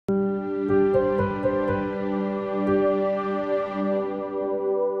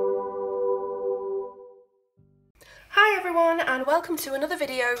welcome to another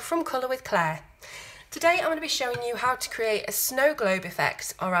video from Colour with Claire. Today I'm going to be showing you how to create a snow globe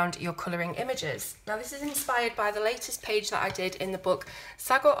effect around your colouring images. Now this is inspired by the latest page that I did in the book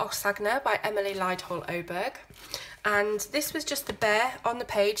Saga och Sagna by Emily Lydhall Oberg. And this was just the bear on the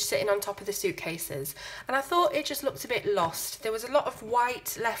page sitting on top of the suitcases, and I thought it just looked a bit lost. There was a lot of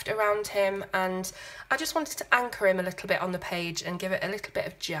white left around him and I just wanted to anchor him a little bit on the page and give it a little bit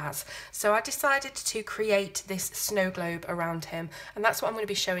of jazz. So I decided to create this snow globe around him, and that's what I'm going to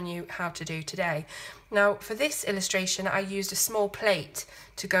be showing you how to do today. Now for this illustration I used a small plate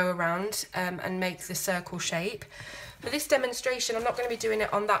to go around and make the circle shape. For this demonstration, I'm not going to be doing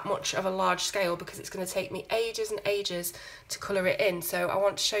it on that much of a large scale because it's going to take me ages and ages to colour it in. So I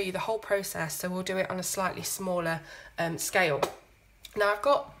want to show you the whole process, so we'll do it on a slightly smaller scale. Now I've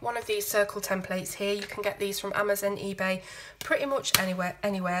got one of these circle templates here. You can get these from Amazon, eBay, pretty much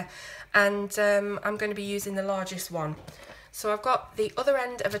anywhere. And I'm going to be using the largest one. So I've got the other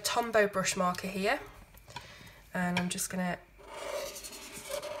end of a Tombow brush marker here, and I'm just going to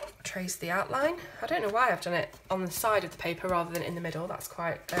trace the outline. I don't know why I've done it on the side of the paper rather than in the middle. That's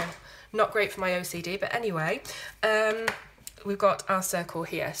quite not great for my OCD, but anyway, we've got our circle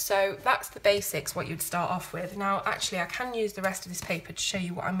here. So that's the basics, what you'd start off with. Now actually I can use the rest of this paper to show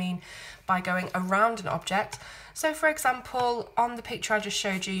you what I mean by going around an object. So for example, on the picture I just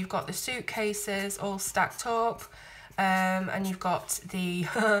showed you, you've got the suitcases all stacked up, and you've got the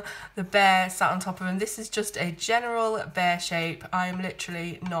the bear sat on top of them. This is just a general bear shape. I am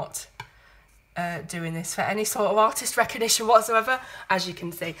literally not doing this for any sort of artist recognition whatsoever, as you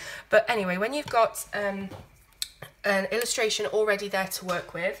can see. But anyway, when you've got an illustration already there to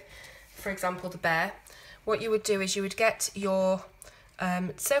work with, for example the bear, what you would do is you would get your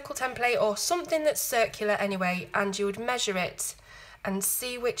circle template or something that's circular anyway, and you would measure it and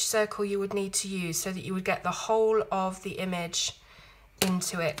see which circle you would need to use so that you would get the whole of the image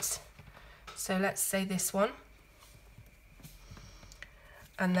into it. So let's say this one.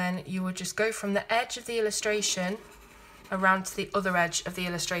 And then you would just go from the edge of the illustration around to the other edge of the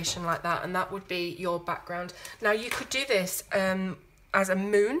illustration like that, and that would be your background. Now you could do this as a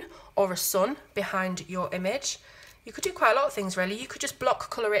moon or a sun behind your image. You could do quite a lot of things really. You could just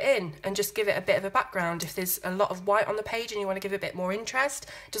block colour it in and just give it a bit of a background. If there's a lot of white on the page and you want to give it a bit more interest,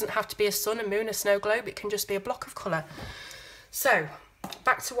 it doesn't have to be a sun, a moon, a snow globe, it can just be a block of colour. So,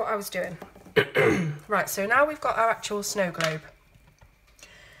 back to what I was doing. Right, so now we've got our actual snow globe.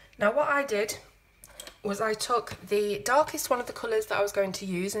 Now what I did was I took the darkest one of the colours that I was going to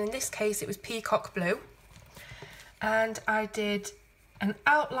use, and in this case it was peacock blue, and I did an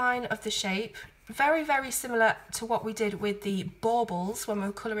outline of the shape, very similar to what we did with the baubles when we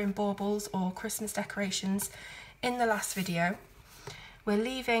were colouring baubles or Christmas decorations in the last video. We're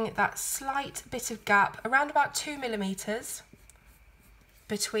leaving that slight bit of gap around about 2mm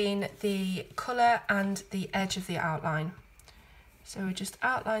between the colour and the edge of the outline. So we just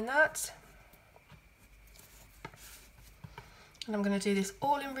outline that, and I'm going to do this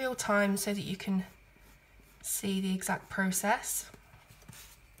all in real time so that you can see the exact process.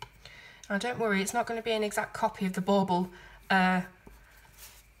 Now don't worry, it's not going to be an exact copy of the bauble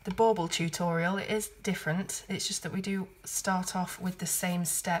tutorial. It is different. It's just that we do start off with the same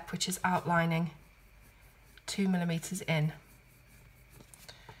step, which is outlining 2mm in.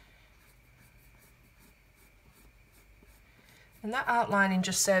 And that outlining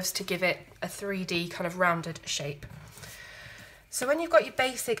just serves to give it a 3D kind of rounded shape. So when you've got your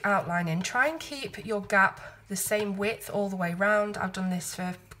basic outline in, try and keep your gap the same width all the way round. I've done this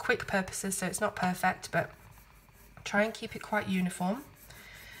for quick purposes, so it's not perfect, but try and keep it quite uniform.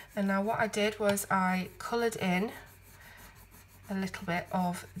 And now what I did was I coloured in a little bit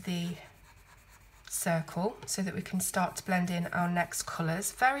of the circle so that we can start to blend in our next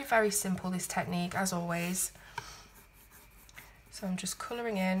colours. Very simple, this technique, as always. So I'm just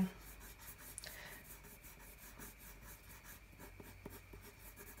colouring in.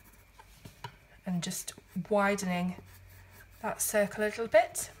 And just widening that circle a little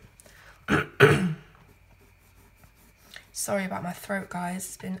bit. Sorry about my throat, guys.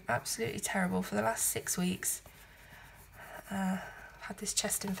 It's been absolutely terrible for the last 6 weeks. I've had this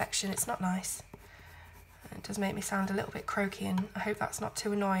chest infection. It's not nice. It does make me sound a little bit croaky, and I hope that's not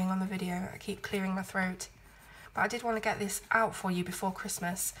too annoying on the video. I keep clearing my throat. But I did want to get this out for you before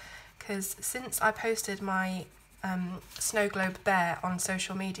Christmas, because since I posted my snow globe bear on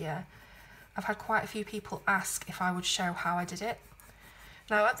social media, I've had quite a few people ask if I would show how I did it.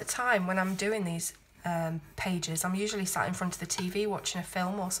 Now at the time when I'm doing these pages, I'm usually sat in front of the TV watching a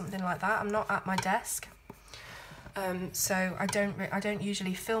film or something like that. I'm not at my desk, so I don't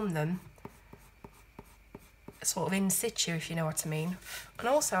usually film them sort of in situ, if you know what I mean. And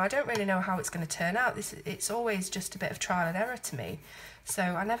also I don't really know how it's going to turn out. It's always just a bit of trial and error to me, so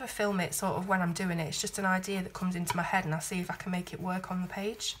I never film it sort of when I'm doing it. It's just an idea that comes into my head and I see if I can make it work on the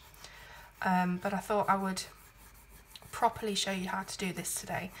page. But I thought I would properly show you how to do this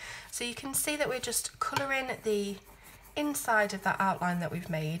today. So you can see that we're just colouring the inside of that outline that we've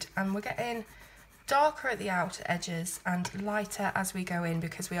made, and we're getting darker at the outer edges and lighter as we go in,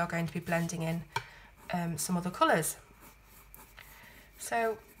 because we are going to be blending in some other colours.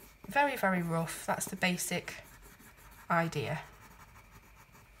 So very, very rough. That's the basic idea.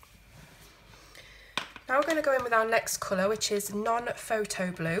 Now we're going to go in with our next colour, which is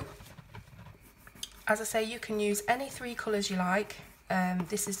non-photo blue. As I say, you can use any 3 colours you like.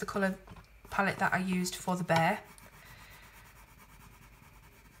 This is the colour palette that I used for the bear.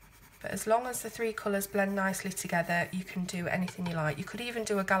 But as long as the 3 colours blend nicely together, you can do anything you like. You could even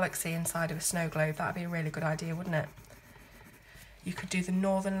do a galaxy inside of a snow globe. That would be a really good idea, wouldn't it? You could do the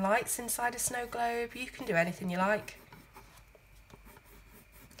northern lights inside a snow globe. You can do anything you like.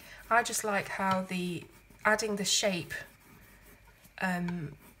 I just like how adding the shape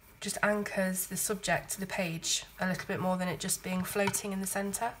just anchors the subject to the page a little bit more than it just being floating in the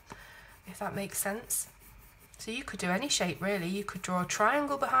centre, if that makes sense. So you could do any shape really. You could draw a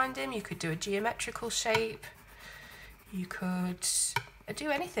triangle behind him, you could do a geometrical shape, you could do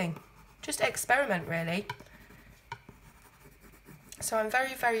anything. Just experiment really. So I'm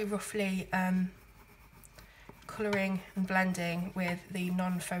very, very roughly colouring and blending with the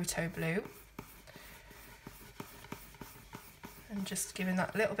non-photo blue. And just giving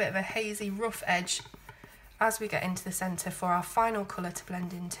that little bit of a hazy, rough edge as we get into the centre for our final colour to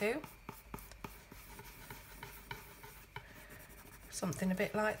blend into. Something a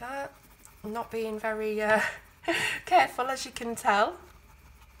bit like that. I'm not being very careful, as you can tell.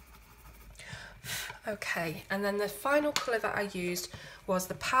 Okay, and then the final colour that I used was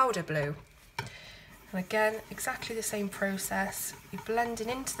the powder blue. And again, exactly the same process. You're blending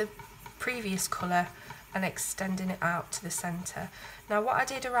into the previous colour and extending it out to the centre. Now what I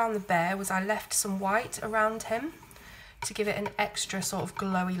did around the bear was I left some white around him to give it an extra sort of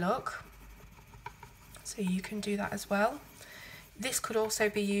glowy look. So you can do that as well. This could also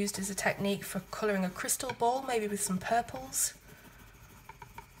be used as a technique for colouring a crystal ball, maybe with some purples.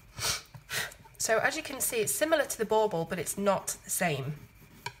 So as you can see, it's similar to the bauble, but it's not the same.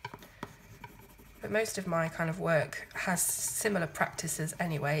 But most of my kind of work has similar practices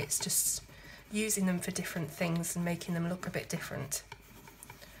anyway. It's just using them for different things and making them look a bit different.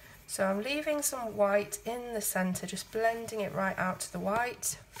 So I'm leaving some white in the centre, just blending it right out to the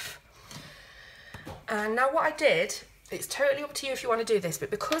white. And now what I did, it's totally up to you if you want to do this,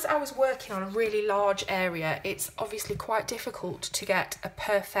 but because I was working on a really large area, it's obviously quite difficult to get a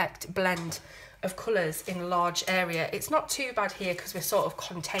perfect blend of colours in a large area. It's not too bad here because we're sort of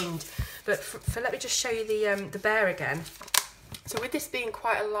contained, but let me just show you the bear again. So with this being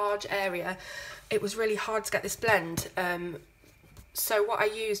quite a large area, it was really hard to get this blend. So what I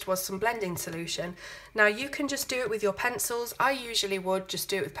used was some blending solution. Now you can just do it with your pencils. I usually would just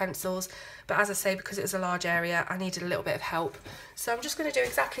do it with pencils, but as I say, because it was a large area, I needed a little bit of help. So I'm just going to do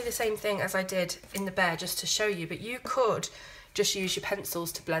exactly the same thing as I did in the bear, just to show you, but you could just use your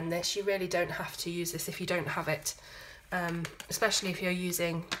pencils to blend this. You really don't have to use this if you don't have it, especially if you're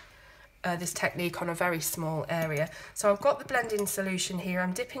using this technique on a very small area. So I've got the blending solution here.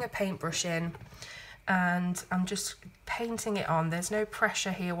 I'm dipping a paintbrush in and I'm just painting it on. There's no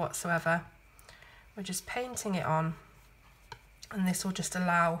pressure here whatsoever. We're just painting it on, and this will just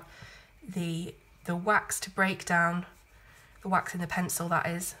allow the wax to break down, the wax in the pencil that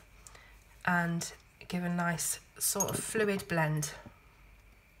is, and give a nice sort of fluid blend.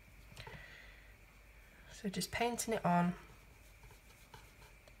 So just painting it on.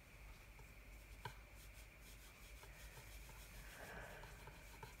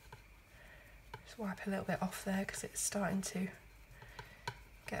 Just wipe a little bit off there because it's starting to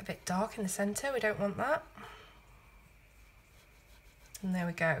get a bit dark in the centre. We don't want that. And there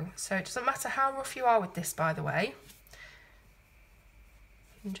we go. So it doesn't matter how rough you are with this, by the way.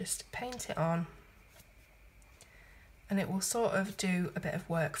 You can just paint it on, and it will sort of do a bit of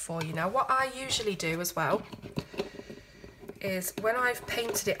work for you. Now what I usually do as well is when I've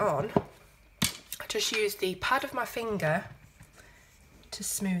painted it on, I just use the pad of my finger to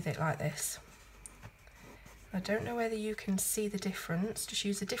smooth it like this. I don't know whether you can see the difference. Just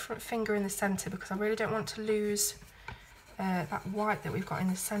use a different finger in the centre because I really don't want to lose that white that we've got in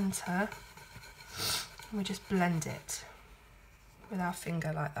the centre. And we just blend it with our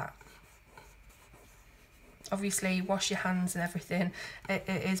finger like that. Obviously wash your hands and everything. It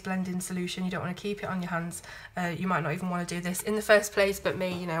is blending solution, you don't want to keep it on your hands. You might not even want to do this in the first place, but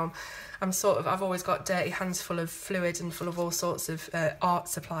me, you know, I've always got dirty hands full of fluid and full of all sorts of art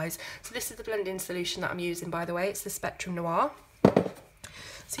supplies. So this is the blending solution that I'm using, by the way. It's the Spectrum Noir.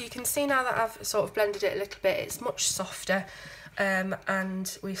 So you can see now that I've sort of blended it a little bit, it's much softer,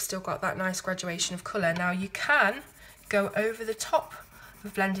 and we've still got that nice graduation of colour. Now you can go over the top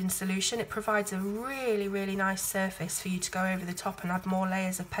of blending solution. It provides a really, really nice surface for you to go over the top and add more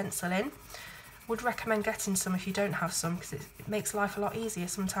layers of pencil in. Would recommend getting some if you don't have some, because it makes life a lot easier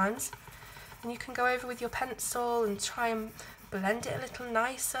sometimes. And you can go over with your pencil and try and blend it a little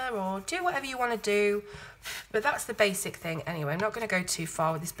nicer, or do whatever you want to do, but that's the basic thing anyway. I'm not going to go too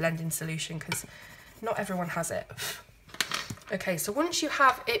far with this blending solution because not everyone has it. Okay, so once you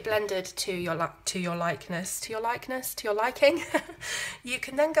have it blended to your liking, you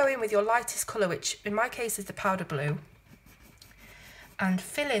can then go in with your lightest colour, which in my case is the powder blue, and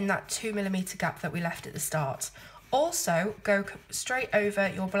fill in that 2mm gap that we left at the start. Also, go straight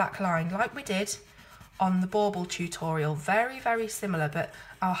over your black line like we did on the bauble tutorial. Very, very similar, but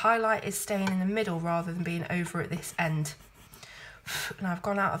our highlight is staying in the middle rather than being over at this end. Now I've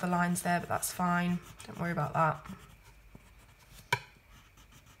gone out of the lines there, but that's fine. Don't worry about that.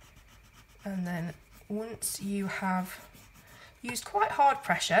 And then once you have used quite hard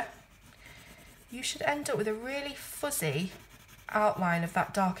pressure, you should end up with a really fuzzy outline of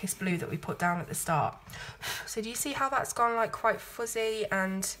that darkest blue that we put down at the start. So do you see how that's gone like quite fuzzy,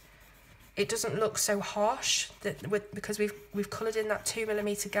 and it doesn't look so harsh because we've coloured in that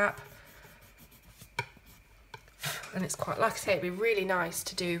 2mm gap, and it's quite, like I say, it'd be really nice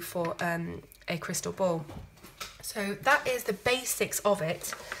to do for a crystal ball. So that is the basics of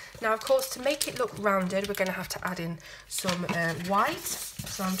it. Now, of course, to make it look rounded, we're going to have to add in some white.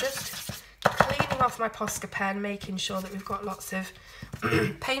 So I'm just cleaning off my Posca pen, making sure that we've got lots of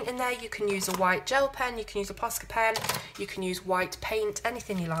paint in there. You can use a white gel pen, you can use a Posca pen, you can use white paint,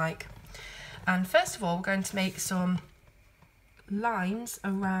 anything you like. And first of all, we're going to make some lines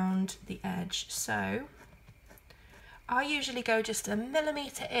around the edge. So I usually go just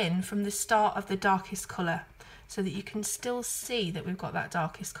 1mm in from the start of the darkest colour, so that you can still see that we've got that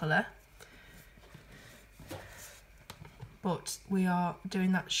darkest colour, but we are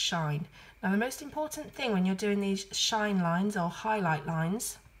doing that shine. Now the most important thing when you're doing these shine lines or highlight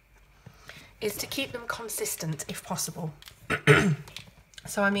lines is to keep them consistent if possible.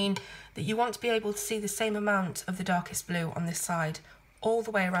 So I mean that you want to be able to see the same amount of the darkest blue on this side all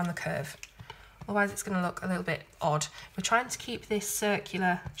the way around the curve. Otherwise it's going to look a little bit odd. We're trying to keep this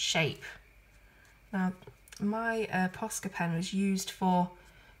circular shape. Now my Posca pen was used for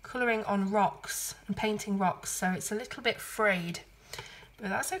colouring on rocks and painting rocks, so it's a little bit frayed, but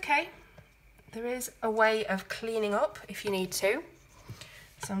that's okay. There is a way of cleaning up if you need to.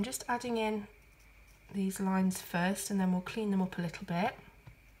 So I'm just adding in these lines first, and then we'll clean them up a little bit.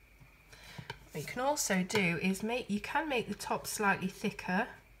 What you can also do is make the top slightly thicker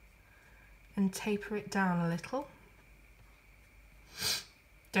and taper it down a little.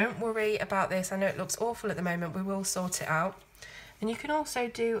 Don't worry about this, I know it looks awful at the moment, we will sort it out. And you can also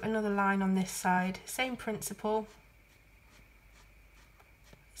do another line on this side, same principle.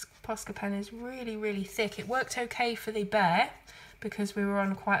 This Posca pen is really, really thick. It worked okay for the bear because we were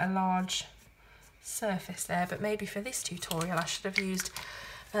on quite a large surface there, but maybe for this tutorial I should have used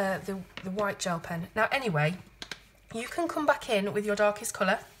the white gel pen. Now anyway, you can come back in with your darkest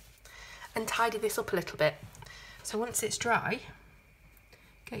colour and tidy this up a little bit. So once it's dry,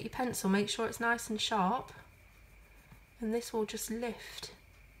 get your pencil, make sure it's nice and sharp, and this will just lift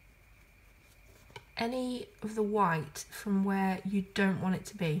any of the white from where you don't want it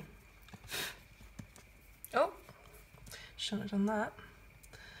to be. Oh, shouldn't have done that.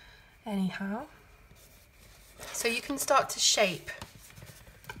 Anyhow, so you can start to shape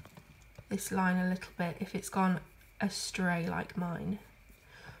this line a little bit if it's gone astray like mine.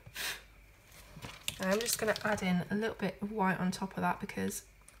 And I'm just going to add in a little bit of white on top of that because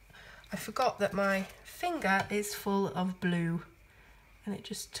I forgot that my finger is full of blue and it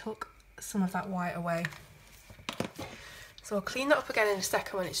just took some of that white away. So I'll clean that up again in a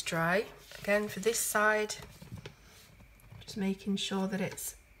second when it's dry. Again, for this side, just making sure that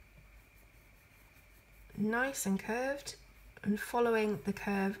it's nice and curved and following the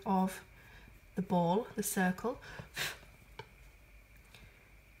curve of the ball, the circle.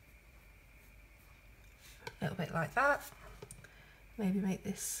 A little bit like that. Maybe make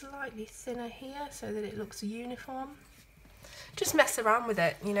this slightly thinner here so that it looks uniform. Just mess around with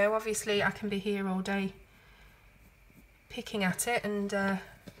it, you know, obviously I can be here all day picking at it and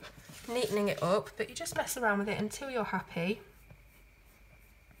neatening it up, but you just mess around with it until you're happy.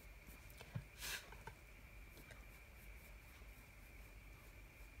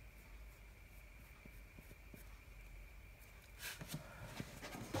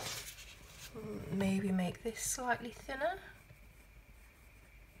 Maybe make this slightly thinner.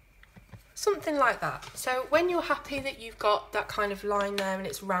 Something like that. So when you're happy that you've got that kind of line there and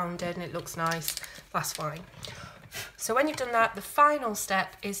it's rounded and it looks nice, that's fine. So when you've done that, the final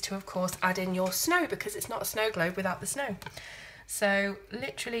step is to, of course, add in your snow, because it's not a snow globe without the snow. So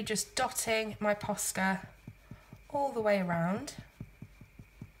literally just dotting my Posca all the way around.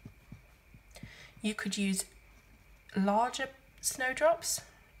 You could use larger snowdrops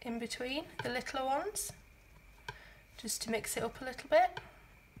in between the littler ones, just to mix it up a little bit.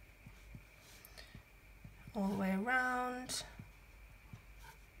 All the way around.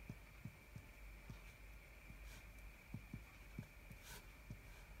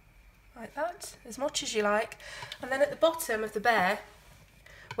 Like that, as much as you like. And then at the bottom of the bear,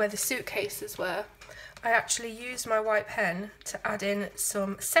 where the suitcases were, I actually used my white pen to add in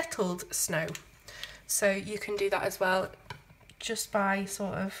some settled snow. So you can do that as well, just by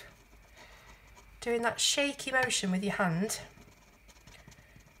sort of doing that shaky motion with your hand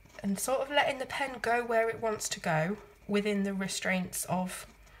and sort of letting the pen go where it wants to go within the restraints of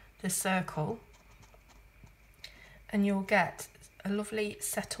the circle, and you'll get a lovely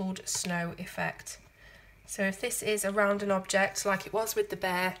settled snow effect. So if this is around an object like it was with the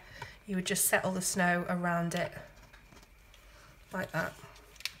bear, you would just settle the snow around it like that.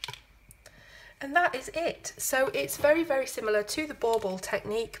 And that is it. So it's very, very similar to the bauble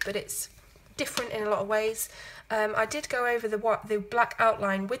technique, but it's different in a lot of ways. I did go over the black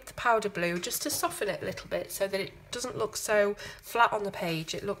outline with the powder blue just to soften it a little bit so that it doesn't look so flat on the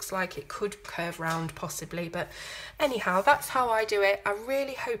page. It looks like it could curve round possibly, but anyhow, that's how I do it. I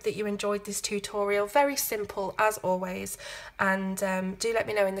really hope that you enjoyed this tutorial. Very simple as always, and do let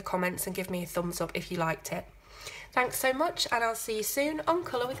me know in the comments and give me a thumbs up if you liked it. Thanks so much, and I'll see you soon on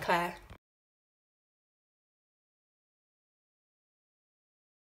Colour with Claire.